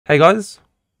Hey guys,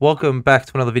 welcome back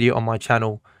to another video on my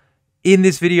channel. In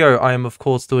this video, I am of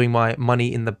course doing my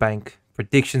Money in the Bank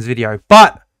predictions video,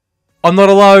 but I'm not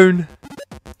alone.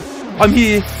 I'm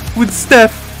here with Stef,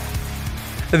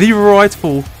 the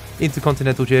rightful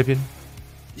Intercontinental Champion.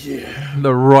 Yeah.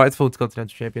 The rightful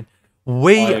Intercontinental Champion.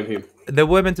 I am him. There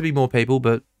were meant to be more people,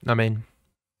 but I mean,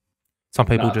 some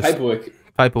people just...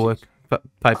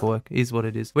 Paperwork is what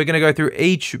it is. We're going to go through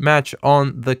each match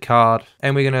on the card,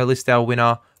 and we're going to list our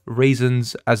winner,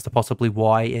 reasons as to possibly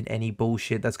why, and any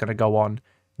bullshit that's going to go on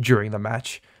during the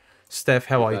match. Steph,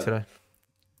 how are you today?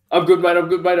 I'm good, mate. I'm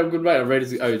ready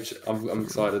to go. I'm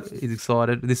excited. He's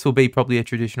excited. This will be probably a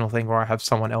traditional thing where I have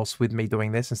someone else with me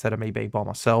doing this instead of me being by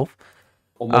myself.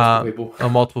 Or multiple people. Or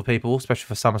multiple people,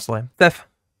 especially for SummerSlam. Steph,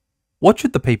 what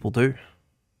should the people do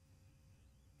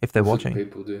if they're watching? What should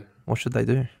people do? What should they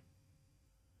do?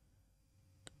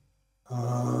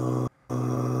 What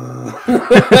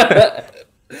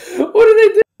do they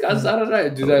do? Guys, I don't know.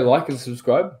 Do they like and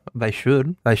subscribe? They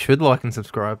should. They should like and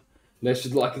subscribe. They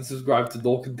should like and subscribe to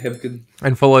Dorkin Tempkin.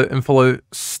 And follow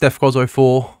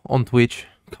StefGozzo4 on Twitch.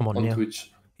 Come on, now.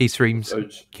 Twitch. He streams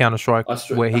Counter-Strike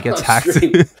where he gets hacked.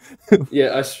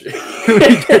 Yeah, I stream.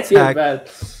 He gets hacked. Bad.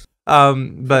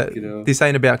 But this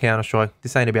ain't about Counter-Strike.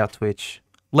 This ain't about Twitch.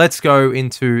 Let's go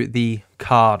into the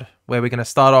card, where we're going to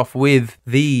start off with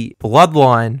the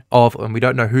bloodline of, and we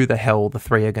don't know who the hell the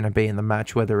three are going to be in the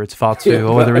match, whether it's Fatu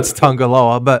or whether it's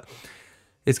Tungaloa, but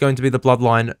it's going to be the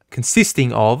bloodline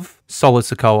consisting of Solo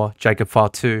Sikoa, Jacob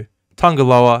Fatu,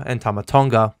 Tungaloa, and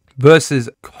Tamatonga versus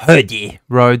Cody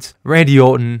Rhodes, Randy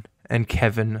Orton, and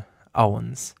Kevin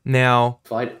Owens. Now,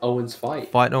 Fight Owens fight.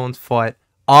 Fight Owens fight.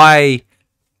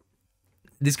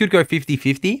 This could go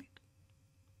 50-50.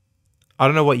 I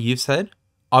don't know what you've said.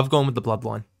 I've gone with the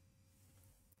bloodline.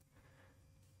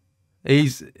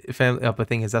 He's family. The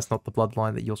thing is, that's not the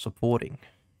bloodline that you're supporting.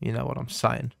 You know what I'm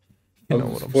saying. You know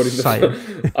what I'm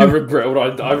saying. I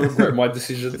regret my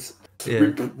decisions. Yeah.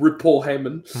 Rip Paul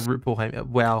Heyman. Rip Paul Heyman.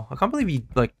 Wow, I can't believe he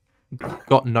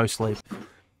got no sleep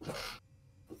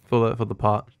for the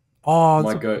part. Oh,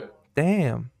 My goat.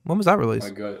 Damn. When was that released?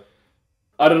 My goat.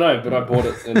 I don't know, but I bought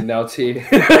it and now it's here.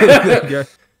 There you go.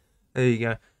 There you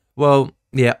go. Well,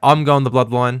 yeah, I'm going the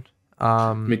bloodline.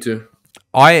 Me too.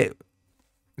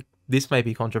 This may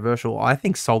be controversial. I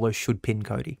think Solo should pin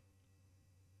Cody.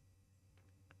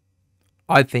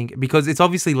 I think, because it's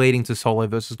obviously leading to Solo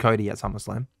versus Cody at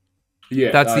SummerSlam.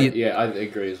 Yeah, yeah, I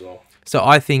agree as well. So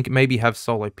I think maybe have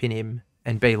Solo pin him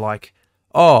and be like,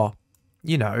 oh,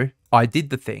 you know, I did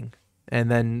the thing. And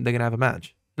then they're going to have a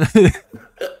match.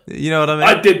 You know what I mean?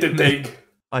 I did the thing.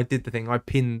 I did the thing. I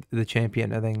pinned the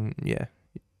champion and then, yeah.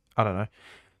 I don't know.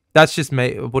 That's just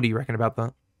me. What do you reckon about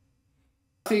that?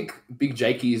 I think Big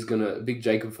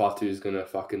Jacob Fatu is gonna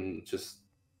fucking just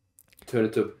turn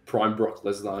into Prime Brock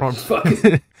Lesnar. Just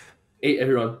fucking eat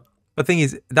everyone. The thing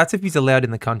is, that's if he's allowed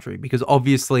in the country, because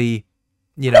obviously,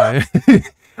 you know,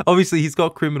 obviously he's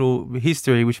got criminal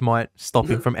history, which might stop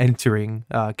him from entering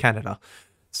Canada.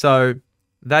 So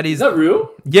that is that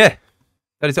real? Yeah.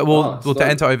 That is well to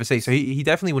enter overseas, so he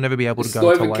definitely will never be able to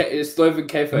go to it's still even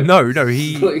kayfabe. No,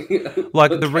 he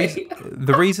like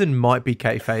the reason might be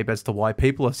kayfabe as to why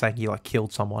people are saying he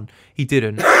killed someone. He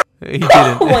didn't. He didn't.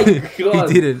 Oh my God.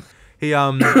 He didn't. He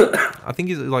I think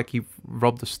he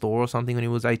robbed a store or something when he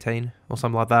was 18 or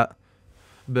something like that.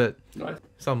 But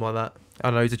something like that. I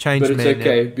don't know. He's a changed man. But it's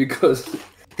okay because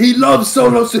he loves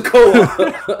Solo Sikoa.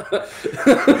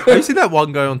 Have you seen that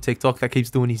one guy on TikTok that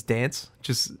keeps doing his dance?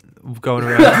 Just going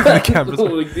around the cameras.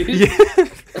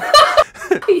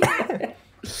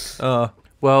 Yeah.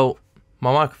 Well,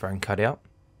 my microphone cut out.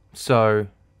 So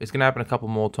it's going to happen a couple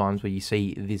more times where you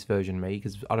see this version of me,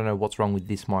 because I don't know what's wrong with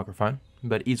this microphone,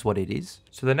 but it is what it is.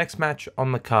 So the next match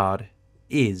on the card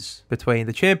is between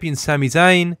the champion Sami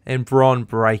Zayn and Bron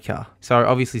Breakker. So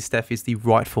obviously Steph is the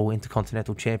rightful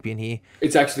Intercontinental Champion here.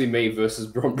 It's actually me versus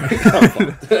Bron Breakker.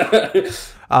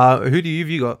 Who have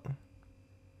you got?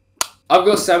 I've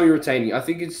got Sami retaining. I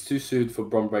think it's too soon for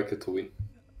Bron Breakker to win.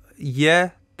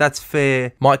 Yeah, that's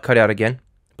fair. Might cut out again,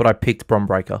 but I picked Bron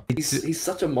Breakker. He's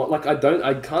such a I don't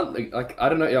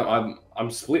know.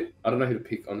 I'm split. I don't know who to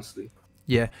pick, honestly.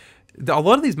 Yeah, a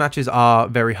lot of these matches are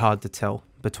very hard to tell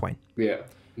between. Yeah,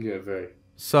 very.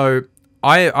 So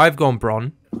I've gone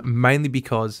Bron mainly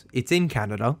because it's in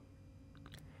Canada.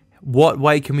 What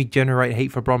way can we generate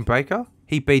heat for Bron Breakker?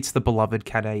 He beats the beloved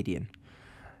Canadian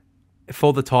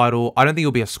for the title. I don't think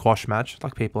it'll be a squash match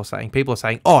like people are saying. People are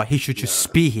saying, oh, he should just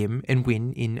spear him and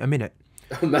win in a minute.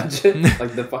 Imagine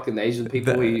like the fucking Asian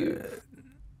people.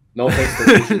 No offense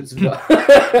to Asians,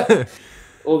 but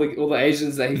all the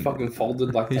Asians that he fucking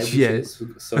folded like table chairs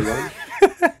for so long.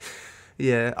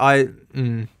 Yeah,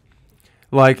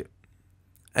 like,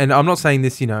 and I'm not saying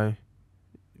this,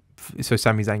 so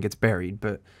Sami Zayn gets buried,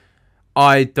 but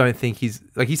I don't think he's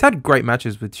had great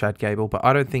matches with Chad Gable, but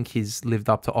I don't think he's lived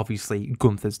up to obviously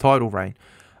Gunther's title reign.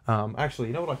 Actually,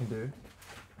 you know what I can do?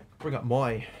 Bring up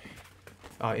my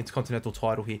Intercontinental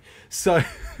title here. So,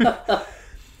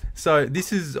 so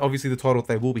this is obviously the title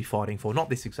they will be fighting for. Not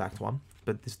this exact one,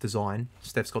 but this design.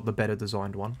 Steph's got the better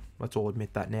designed one. Let's all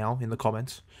admit that now in the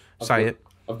comments. I've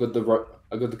got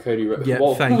the Cody. Yeah,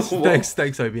 Whoa.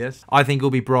 thanks, OBS. I think it'll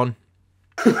be Braun.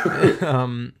 I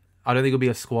don't think it'll be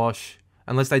a squash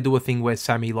unless they do a thing where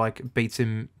Sammy like beats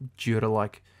him due to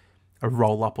like a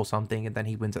roll up or something, and then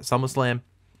he wins at SummerSlam.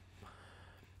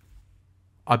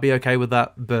 I'd be okay with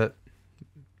that, but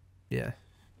yeah,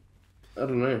 I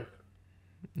don't know.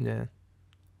 Yeah,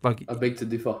 like I beg to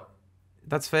differ.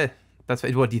 That's fair. That's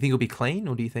fair. What do you think it'll be clean,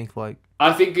 or do you think like?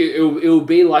 I think it'll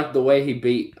be like the way he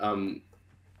beat Gunther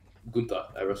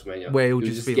at WrestleMania, where he'll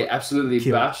just get absolutely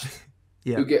killed. Bashed.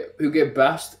 Yeah, he'll get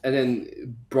bashed, and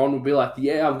then Braun will be like,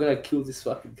 "Yeah, I'm gonna kill this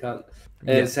fucking cunt," and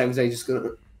then Sami Zayn just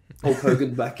gonna Hulk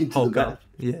Hogan back into the match.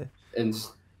 Yeah, and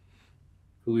just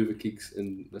Hoover kicks,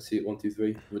 and let's see it 1, 2,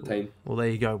 3 retain. Well, there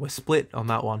you go. We're split on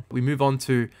that one. We move on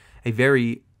to a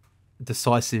very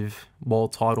decisive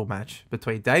world title match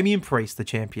between Damian Priest, the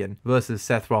champion, versus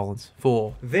Seth Rollins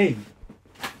for the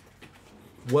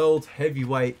World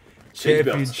Heavyweight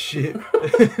Championship.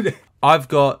 I've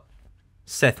got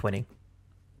Seth winning.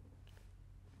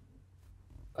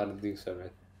 I don't think so, man.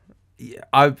 Yeah,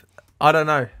 I don't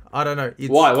know. It's...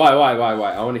 Why?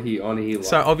 I want to hear. Why.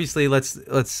 So obviously, let's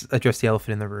address the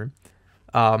elephant in the room.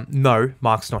 No,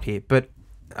 Mark's not here, but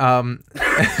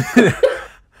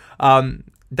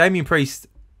Damian Priest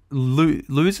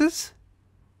loses.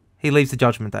 He leaves the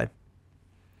Judgment Day.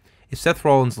 If Seth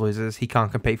Rollins loses, he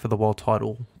can't compete for the world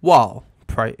title while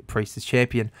Priest is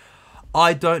champion.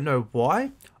 I don't know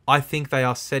why. I think they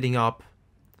are setting up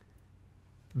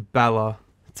Balor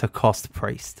to cost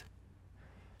Priest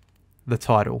the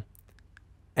title,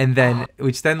 and then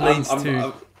which then leads to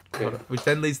the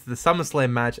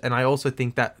SummerSlam match. And I also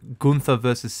think that Gunther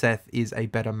versus Seth is a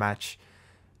better match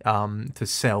to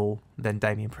sell than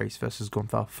Damian Priest versus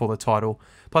Gunther for the title.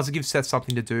 Plus, it gives Seth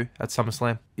something to do at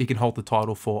SummerSlam. He can hold the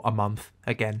title for a month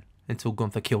again until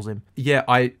Gunther kills him. Yeah,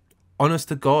 honest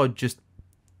to God,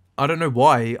 I don't know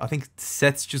why. I think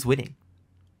Seth's just winning.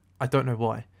 I don't know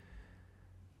why.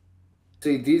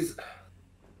 See, these...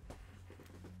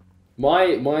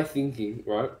 My thinking,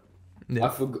 right? Yeah. I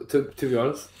forgot, to be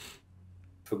honest,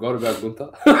 forgot about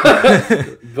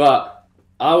Gunther. But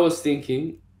I was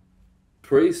thinking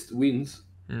Priest wins,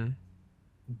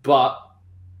 but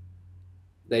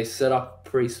they set up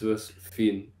Priest versus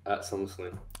Finn at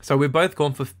SummerSlam. So we've both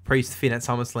gone for Priest Finn at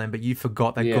SummerSlam, but you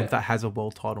forgot that Gunther has a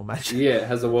world title match. Yeah, it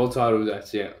has a world title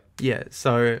match, yeah. Yeah,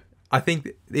 so I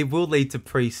think it will lead to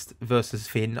Priest versus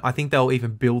Finn. I think they'll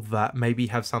even build that, maybe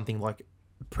have something like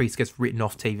Priest gets written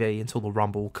off TV until the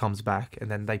Rumble comes back,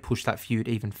 and then they push that feud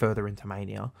even further into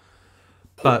Mania.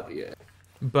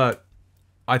 But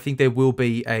I think there will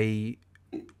be a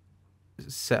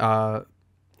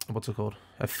what's it called?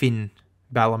 A Finn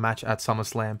Balor match at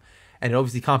SummerSlam, and it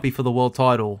obviously can't be for the world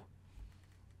title.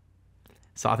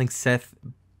 So I think Seth,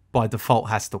 by default,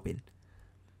 has to win.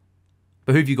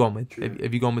 But who have you gone with?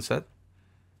 Have you gone with Seth?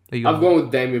 I've gone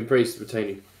with Damian Priest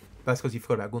retaining. That's because you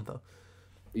forgot about Gunther.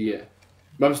 Yeah.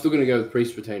 But I'm still going to go with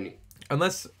Priest retaining.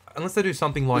 Unless they do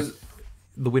something like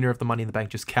the winner of the Money in the Bank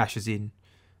just cashes in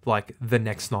like the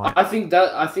next night. I think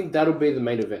that'll be the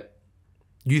main event.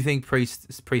 You think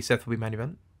Priest-Seth will be main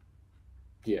event?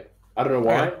 Yeah. I don't know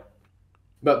why. Okay.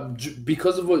 But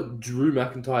because of what Drew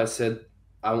McIntyre said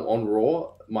on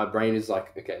Raw, my brain is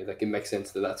like, okay, like it makes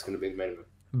sense that that's going to be the main event.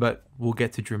 But we'll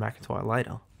get to Drew McIntyre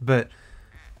later. But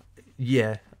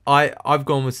yeah, I've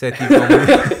gone with Seth.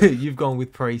 You've gone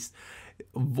with Priest.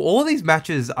 All these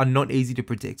matches are not easy to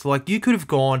predict. Like, you could have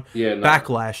gone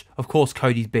Backlash. Of course,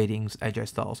 Cody's beating AJ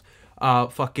Styles.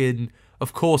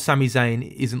 Of course, Sami Zayn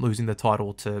isn't losing the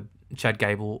title to Chad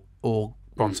Gable or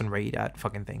Bronson Reed at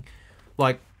fucking thing.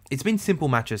 Like, it's been simple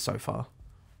matches so far.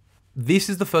 This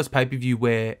is the first pay-per-view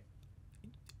where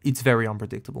it's very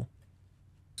unpredictable.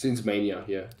 Since Mania,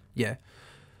 yeah. Yeah.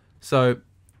 So,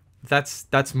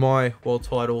 that's my world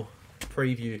title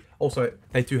preview. Also,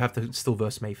 they do have to still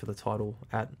verse me for the title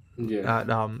at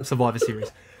Survivor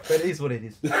Series. But it is what it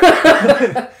is.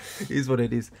 It is what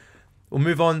it is. We'll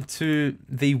move on to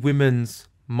the women's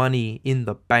Money in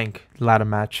the Bank ladder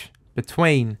match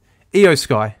between Io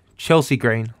Sky, Chelsea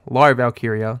Green, Lyra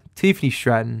Valkyria, Tiffany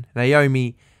Stratton,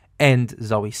 Naomi, and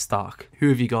Zoe Stark. Who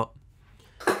have you got?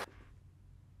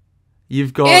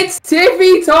 You've got... It's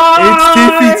Tiffy time!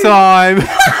 It's Tiffy time!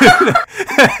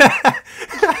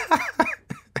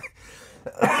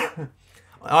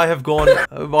 I've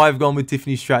gone with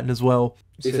Tiffany Stratton as well.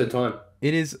 It's her time.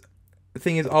 It is. The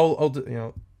thing is, I'll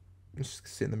just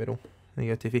sit in the middle. There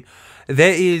you go, Tiffy.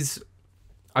 There is,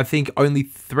 I think, only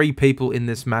 3 people in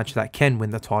this match that can win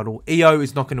the title. Io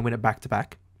is not going to win it back to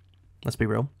back. Let's be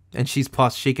real. And she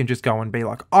can just go and be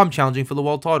like, I'm challenging for the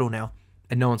world title now,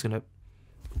 and no one's gonna.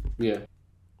 Yeah,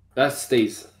 that's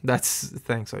Steve's.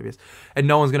 Thanks, Obvious. And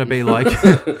no one's gonna be like,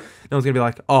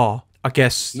 oh, I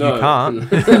guess you can't.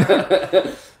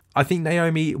 I think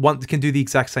Naomi can do the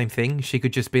exact same thing. She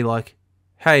could just be like,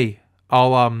 hey,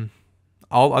 I'd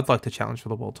like to challenge for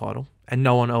the world title, and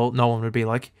no one would be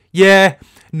like, yeah,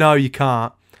 no, you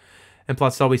can't. And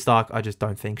plus, Zoe Stark, I just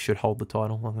don't think should hold the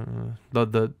title,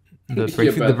 the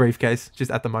briefcase, just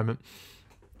at the moment.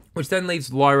 Which then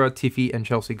leaves Lyra, Tiffy, and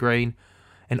Chelsea Green.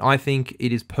 And I think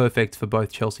it is perfect for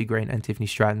both Chelsea Green and Tiffany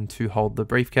Stratton to hold the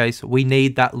briefcase. We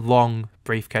need that long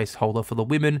briefcase holder for the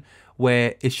women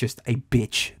where it's just a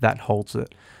bitch that holds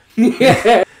it.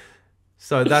 Yeah.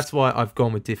 So that's why I've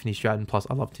gone with Tiffany Stratton. Plus,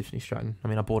 I love Tiffany Stratton. I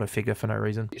mean, I bought her figure for no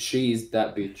reason. She is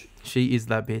that bitch. She is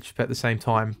that bitch. But at the same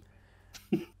time,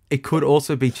 it could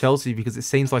also be Chelsea because it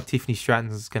seems like Tiffany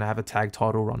Stratton is going to have a tag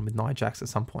title run with Nia Jax at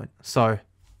some point. So...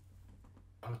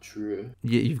 Oh, true.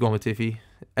 Yeah, you've gone with Tiffy.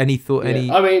 Any thought?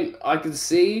 Yeah. I mean, I can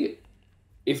see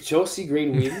if Chelsea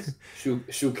Green wins,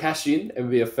 she'll cash in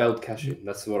and be a failed cash in.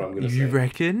 That's what I'm gonna say. You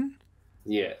reckon?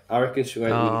 Yeah, I reckon she'll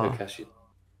only win her cash in.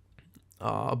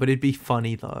 Oh, but it'd be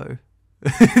funny though.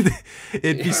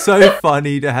 It'd be so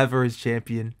funny to have her as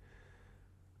champion.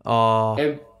 Oh.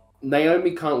 And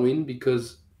Naomi can't win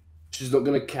because she's not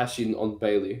gonna cash in on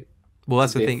Bailey. Well,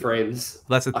 that's the thing. Friends.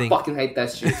 That's the thing. I fucking hate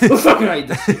that shit. I fucking hate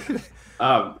that shit.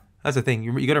 That's the thing.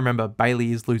 You got to remember,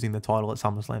 Bailey is losing the title at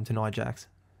SummerSlam to Nia Jax.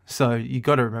 So you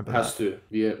got to remember Has to.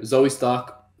 Yeah. Zoe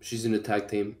Stark, she's in a tag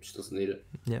team. She doesn't need it.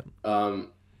 Yeah.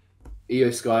 Io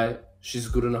Sky, she's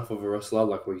good enough of a wrestler,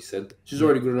 like what you said. She's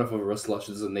already good enough of a wrestler.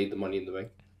 She doesn't need the money in the bank.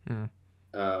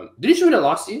 Didn't she win it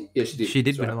last year? Yeah, she did. She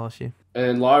did win it last year.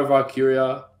 And Lyra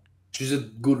Valkyria, she's a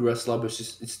good wrestler, but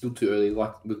it's still too early,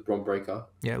 like with Bron Breakker.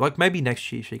 Yeah, like maybe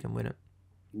next year she can win it.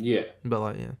 Yeah.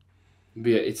 But yeah. But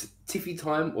yeah, it's Tiffy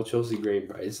time or Chelsea Green,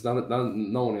 bro. It's no one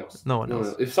else. No one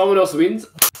else. If someone else wins,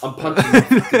 I'm punching the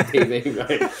TV,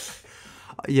 bro.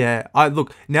 Yeah,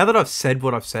 look, now that I've said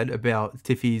what I've said about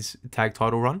Tiffy's tag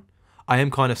title run, I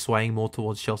am kind of swaying more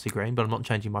towards Chelsea Green, but I'm not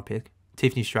changing my pick.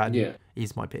 Tiffany Stratton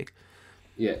is my pick.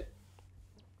 Yeah.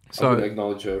 So I'm gonna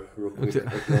acknowledge her real quick.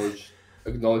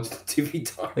 Acknowledge the Tiffy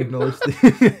time.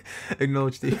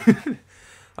 Acknowledge the.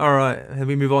 All right, and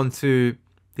we move on to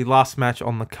the last match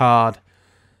on the card,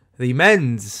 the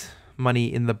men's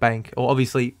Money in the Bank. Or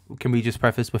obviously, can we just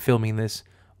preface, we're filming this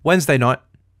Wednesday night,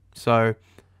 so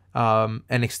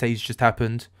NXT's just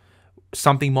happened.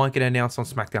 Something might get announced on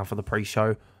SmackDown for the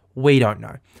pre-show. We don't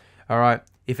know. All right,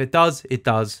 if it does, it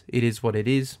does. It is what it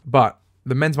is. But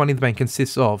the men's Money in the Bank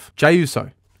consists of Jey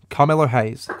Uso, Carmelo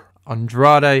Hayes,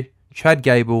 Andrade, Chad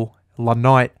Gable, La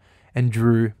Knight, and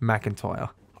Drew McIntyre.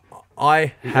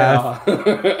 I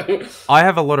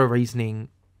have a lot of reasoning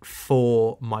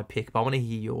for my pick, but I want to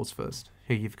hear yours first.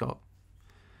 Who you've got?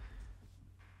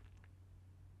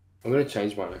 I'm gonna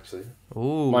change mine actually.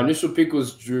 Ooh. My initial pick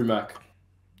was Drew Mac.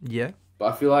 Yeah.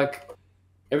 But I feel like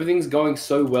everything's going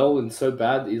so well and so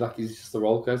bad. He's just a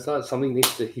roller coaster. Something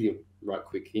needs to hit him right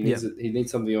quick. He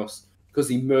needs something else because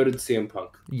he murdered CM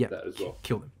Punk. Yeah. That as well.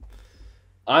 Killed him.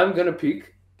 I'm gonna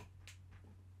pick.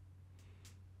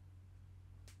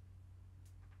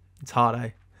 It's hard, eh?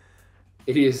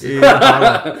 It is.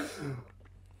 Yeah,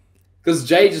 because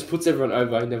Jay just puts everyone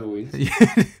over. He never wins.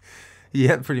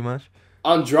 Yeah, pretty much.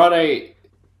 Andrade.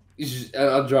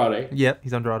 Andrade. Yeah,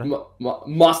 he's Andrade.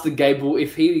 Master Gable.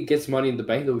 If he gets Money in the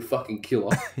Bank, he'll be fucking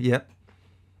killer. Yeah.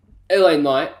 LA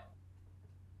Knight.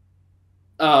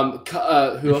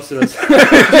 Who else did I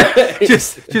say?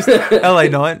 just LA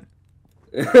Knight.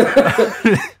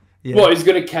 Yeah. What, he's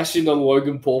gonna cash in on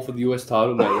Logan Paul for the US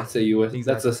title? No, that's a US.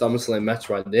 Exactly. That's a SummerSlam match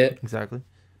right there. Exactly.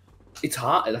 It's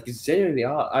hard. Like, it's genuinely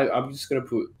hard. I'm just gonna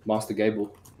put Master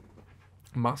Gable.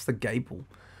 Master Gable.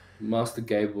 Master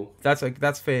Gable.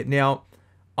 That's fair. Now,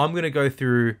 I'm gonna go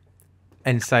through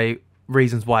and say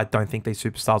reasons why I don't think these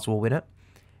superstars will win it.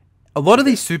 A lot of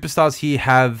these superstars here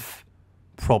have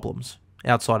problems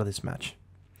outside of this match.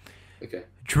 Okay.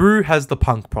 Drew has the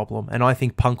Punk problem, and I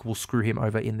think Punk will screw him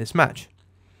over in this match.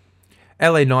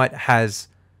 LA Knight has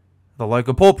the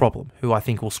Logan Paul problem, who I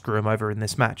think will screw him over in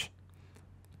this match.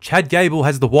 Chad Gable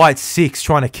has the White Six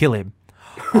trying to kill him.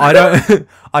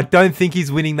 I don't think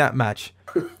he's winning that match.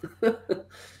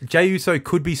 Jey Uso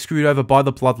could be screwed over by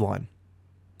the bloodline.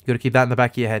 You got to keep that in the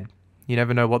back of your head. You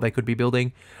never know what they could be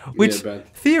building, which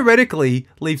theoretically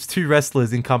leaves 2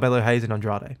 wrestlers in Carmelo Hayes and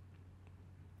Andrade.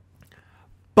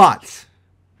 But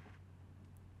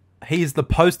he is the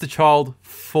poster child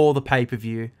for the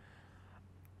pay-per-view.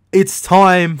 It's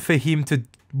time for him to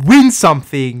win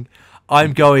something.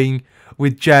 I'm going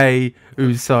with Jey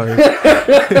Uso.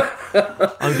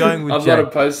 I'm going with Jey. I'm not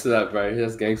opposed to that, bro.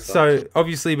 That's gangsta. So,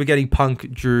 obviously, we're getting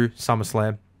Punk, Drew,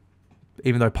 SummerSlam.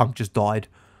 Even though Punk just died.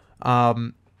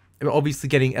 We're obviously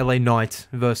getting LA Knight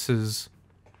versus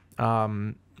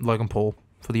Logan Paul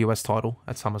for the US title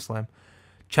at SummerSlam.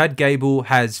 Chad Gable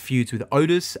has feuds with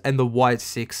Otis and the Wyatt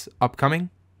Six upcoming.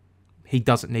 He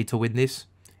doesn't need to win this.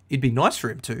 It'd be nice for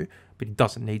him to, but he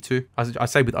doesn't need to. I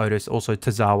say with Otis, also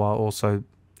Tozawa, also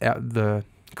the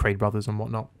Creed brothers and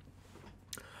whatnot.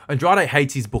 Andrade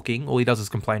hates his booking. All he does is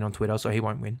complain on Twitter, so he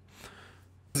won't win.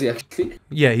 Does he actually?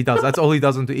 Yeah, he does. That's all he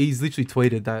does. He's literally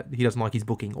tweeted that he doesn't like his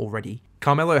booking already.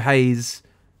 Carmelo Hayes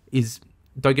is,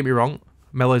 don't get me wrong,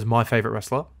 Melo's my favourite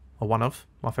wrestler, or one of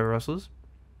my favourite wrestlers.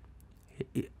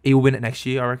 He'll win it next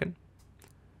year, I reckon.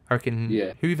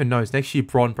 Yeah. Who even knows? Next year,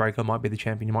 Braun Breaker might be the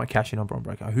champion. You might cash in on Braun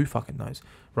Breaker. Who fucking knows,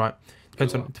 right?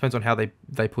 Depends on how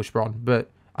they push Braun. But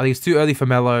I think it's too early for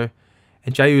Melo,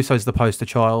 and Jey Uso's the poster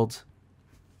child.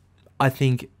 I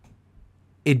think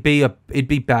it'd be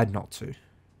bad not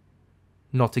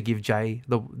to give Jey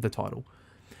the title.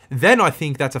 Then I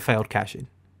think that's a failed cash in,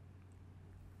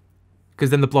 because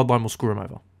then the bloodline will screw him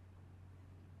over,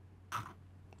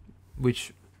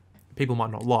 which people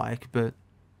might not like, but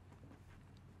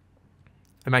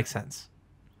it makes sense.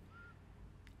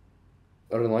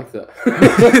 I don't like that.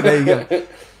 There you go.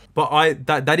 But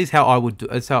that is how I would do.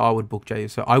 That's how I would book Jey.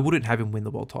 So I wouldn't have him win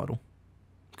the world title,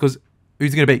 because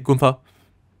who's going to beat Gunther?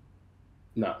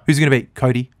 No. Who's going to beat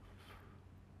Cody?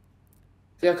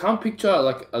 See, I can't picture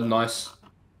like a nice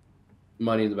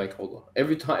Money in the Bank holder.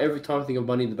 Every time I think of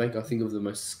Money in the Bank, I think of the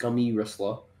most scummy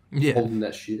wrestler holding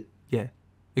that shit. Yeah,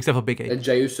 except for Big E. And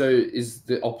Jey Uso is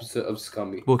the opposite of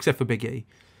scummy. Well, except for Big E.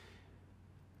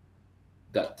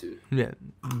 That too. Yeah,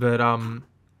 but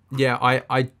yeah,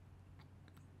 I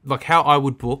like how I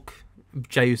would book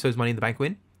Jey Uso's Money in the Bank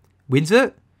wins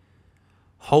it,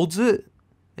 holds it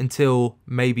until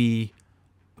maybe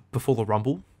before the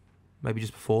Rumble, maybe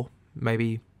just before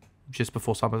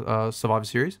Survivor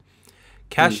Series,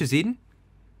 cashes in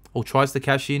or tries to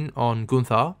cash in on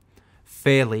Gunther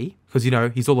fairly, because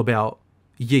he's all about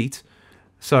yeet,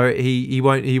 so he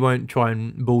won't try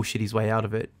and bullshit his way out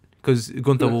of it. Because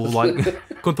Gunther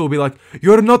will be like,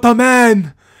 "You're not a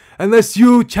man unless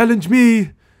you challenge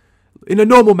me in a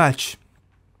normal match."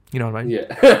 You know what I mean?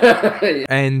 Yeah.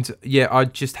 And yeah,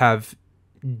 I'd just have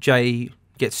Jey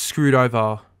get screwed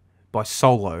over by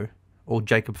Solo or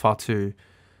Jacob Fatu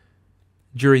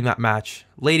during that match,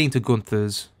 leading to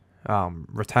Gunther's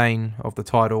retain of the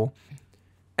title.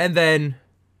 And then,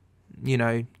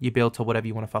 you build to whatever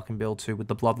you want to fucking build to with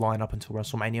the bloodline up until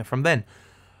WrestleMania from then.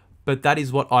 But that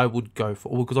is what I would go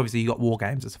for. Because obviously you got War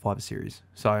Games as Survivor Series.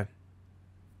 So,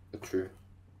 true.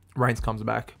 Reigns comes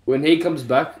back. When he comes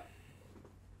back,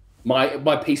 my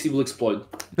PC will explode.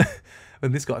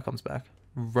 When this guy comes back.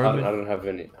 Roman. I don't have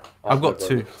any. I've got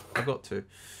two.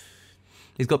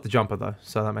 He's got the jumper though,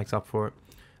 so that makes up for it.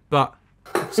 But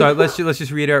so let's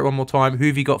just reiterate one more time. Who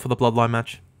have you got for the Bloodline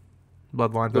match?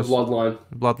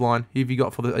 Bloodline. Who have you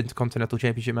got for the Intercontinental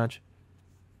Championship match?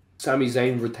 Sami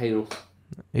Zayn retainer.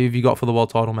 Who have you got for the world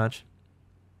title match?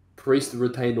 Priest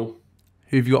retainer.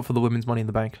 Who have you got for the women's Money in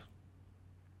the Bank?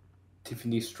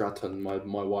 Tiffany Stratton, my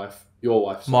wife. Your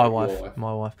wife. Sorry,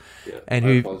 my wife. Yeah, and I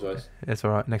who? Apologize. That's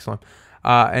all right. Next time.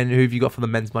 And who have you got for the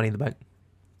men's Money in the Bank?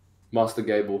 Master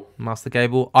Gable.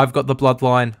 I've got the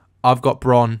Bloodline. I've got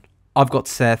Braun. I've got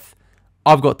Seth.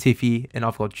 I've got Tiffy, and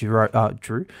I've got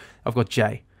Drew. I've got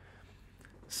Jey.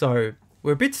 So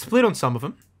we're a bit split on some of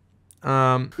them.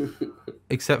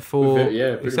 Except for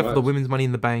the women's Money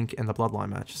in the Bank and the Bloodline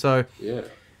match. So yeah,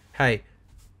 hey,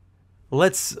 we're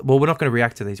not going to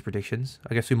react to these predictions.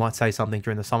 I guess we might say something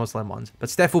during the SummerSlam ones, but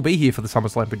Steph will be here for the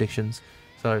SummerSlam predictions,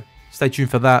 so stay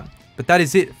tuned for that. But that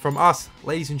is it from us,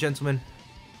 ladies and gentlemen.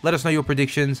 Let us know your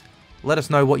predictions. Let us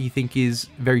know what you think is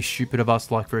very stupid of us,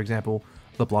 like for example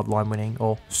the Bloodline winning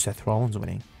or Seth Rollins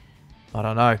winning. I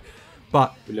don't know,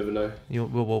 but we never know.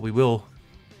 We will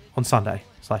on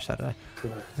Sunday/Saturday.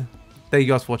 Thank you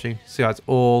guys for watching. See you guys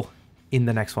all in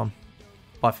the next one.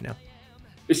 Bye for now.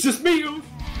 It's just me.